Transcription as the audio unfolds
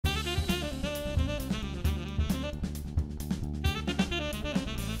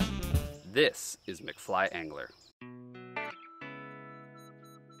This is McFly Angler.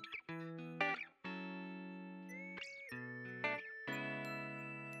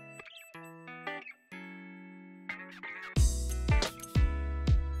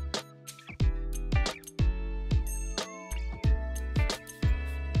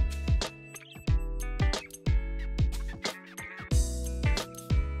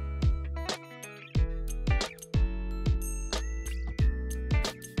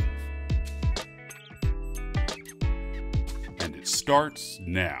 Starts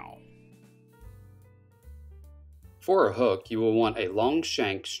now. For a hook, you will want a long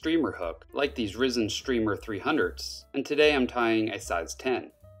shank streamer hook, like these Risen Streamer 300s, and today I'm tying a size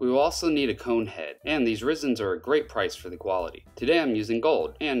 10. We will also need a cone head, and these Risens are a great price for the quality. Today I'm using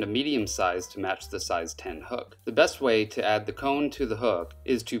gold, and a medium size to match the size 10 hook. The best way to add the cone to the hook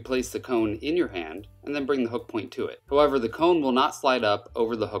is to place the cone in your hand, and then bring the hook point to it. However, the cone will not slide up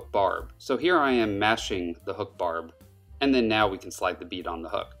over the hook barb, so here I am mashing the hook barb, and then now we can slide the bead on the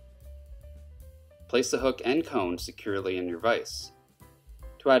hook. Place the hook and cone securely in your vise.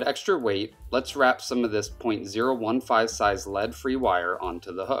 To add extra weight, let's wrap some of this .015 size lead-free wire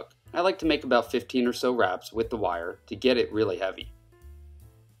onto the hook. I like to make about 15 or so wraps with the wire to get it really heavy.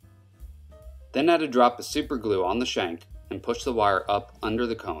 Then add a drop of super glue on the shank and push the wire up under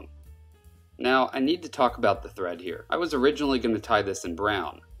the cone. Now, I need to talk about the thread here. I was originally going to tie this in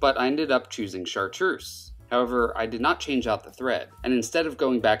brown, but I ended up choosing chartreuse. However, I did not change out the thread, and instead of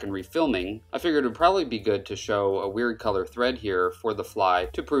going back and refilming, I figured it would probably be good to show a weird color thread here for the fly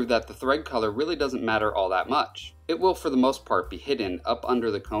to prove that the thread color really doesn't matter all that much. It will for the most part be hidden up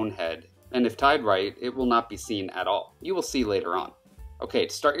under the cone head, and if tied right, it will not be seen at all. You will see later on. Okay,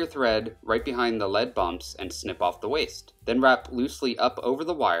 to start your thread, right behind the lead bumps and snip off the waist. Then wrap loosely up over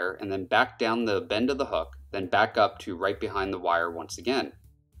the wire and then back down the bend of the hook, then back up to right behind the wire once again.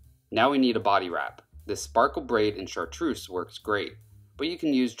 Now we need a body wrap. This sparkle braid in chartreuse works great, but you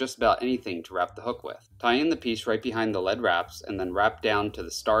can use just about anything to wrap the hook with. Tie in the piece right behind the lead wraps and then wrap down to the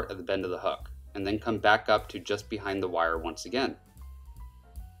start of the bend of the hook, and then come back up to just behind the wire once again.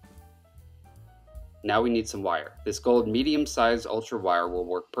 Now we need some wire. This gold medium size ultra wire will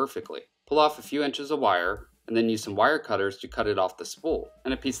work perfectly. Pull off a few inches of wire, and then use some wire cutters to cut it off the spool,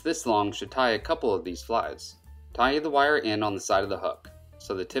 and a piece this long should tie a couple of these flies. Tie the wire in on the side of the hook,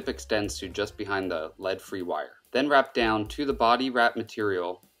 so the tip extends to just behind the lead-free wire. Then wrap down to the body wrap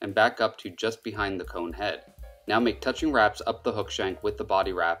material and back up to just behind the cone head. Now make touching wraps up the hook shank with the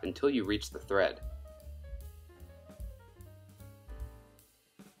body wrap until you reach the thread.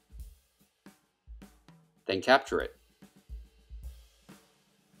 Then capture it.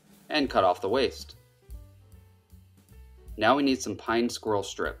 And cut off the waist. Now we need some pine squirrel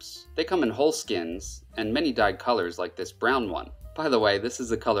strips. They come in whole skins and many dyed colors like this brown one. By the way, this is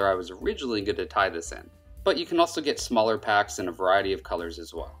the color I was originally going to tie this in, but you can also get smaller packs in a variety of colors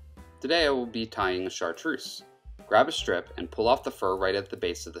as well. Today I will be tying a chartreuse. Grab a strip and pull off the fur right at the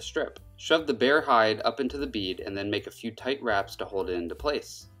base of the strip. Shove the bare hide up into the bead and then make a few tight wraps to hold it into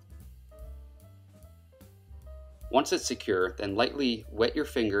place. Once it's secure, then lightly wet your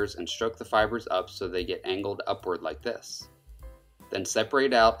fingers and stroke the fibers up so they get angled upward like this. Then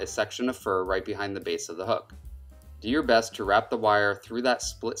separate out a section of fur right behind the base of the hook. Do your best to wrap the wire through that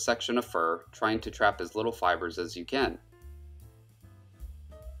split section of fur, trying to trap as little fibers as you can.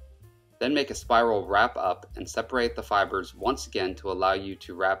 Then make a spiral wrap up and separate the fibers once again to allow you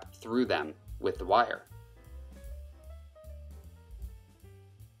to wrap through them with the wire.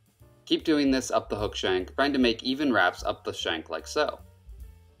 Keep doing this up the hook shank, trying to make even wraps up the shank like so.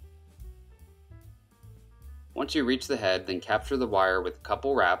 Once you reach the head, then capture the wire with a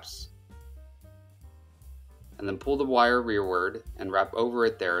couple wraps, and then pull the wire rearward and wrap over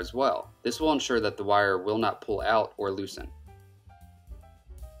it there as well. This will ensure that the wire will not pull out or loosen.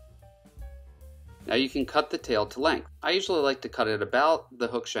 Now you can cut the tail to length. I usually like to cut it about the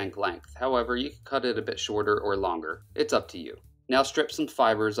hook shank length. However, you can cut it a bit shorter or longer. It's up to you. Now strip some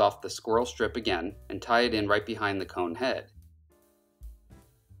fibers off the squirrel strip again and tie it in right behind the cone head.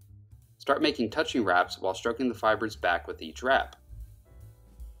 Start making touching wraps while stroking the fibers back with each wrap.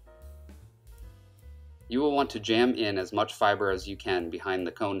 You will want to jam in as much fiber as you can behind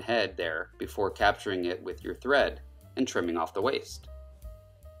the cone head there before capturing it with your thread and trimming off the waist.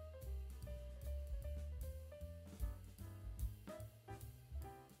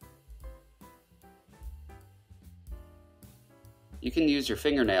 You can use your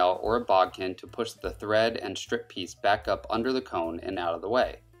fingernail or a bodkin to push the thread and strip piece back up under the cone and out of the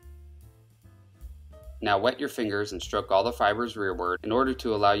way. Now wet your fingers and stroke all the fibers rearward in order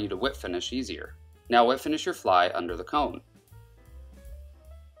to allow you to whip finish easier. Now wet finish your fly under the cone.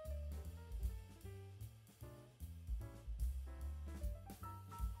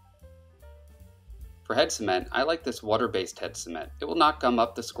 For head cement, I like this water-based head cement. It will not gum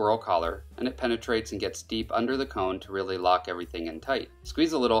up the squirrel collar, and it penetrates and gets deep under the cone to really lock everything in tight.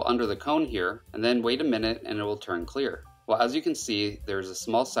 Squeeze a little under the cone here, and then wait a minute and it will turn clear. Well, as you can see, there's a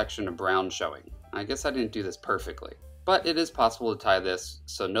small section of brown showing. I guess I didn't do this perfectly, but it is possible to tie this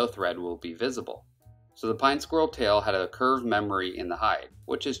so no thread will be visible. So the pine squirrel tail had a curved memory in the hide,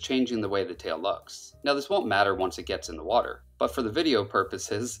 which is changing the way the tail looks. Now this won't matter once it gets in the water, but for the video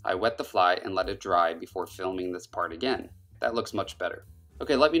purposes, I wet the fly and let it dry before filming this part again. That looks much better.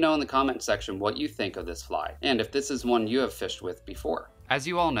 Okay, let me know in the comment section what you think of this fly, and if this is one you have fished with before. As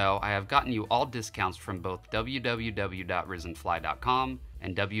you all know, I have gotten you all discounts from both www.risenfly.com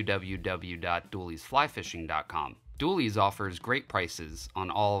and www.dooliesflyfishing.com. Doolies offers great prices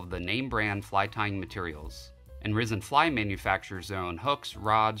on all of the name brand fly tying materials, and Risen Fly manufactures their own hooks,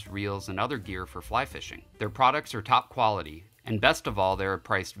 rods, reels, and other gear for fly fishing. Their products are top quality, and best of all, they are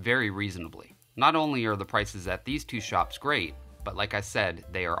priced very reasonably. Not only are the prices at these two shops great, but like I said,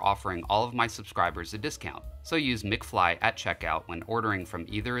 they are offering all of my subscribers a discount. So use McFly at checkout when ordering from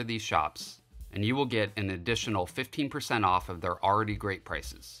either of these shops, and you will get an additional 15% off of their already great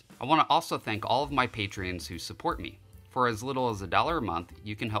prices. I want to also thank all of my Patreons who support me. For as little as $1 a month,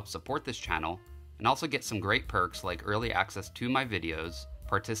 you can help support this channel and also get some great perks like early access to my videos,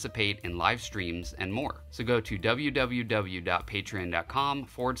 participate in live streams, and more. So go to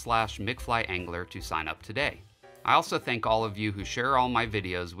www.patreon.com/McFlyAngler to sign up today. I also thank all of you who share all my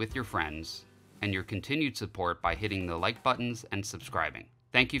videos with your friends and your continued support by hitting the like buttons and subscribing.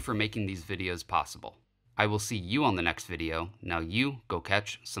 Thank you for making these videos possible. I will see you on the next video. Now you go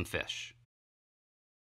catch some fish.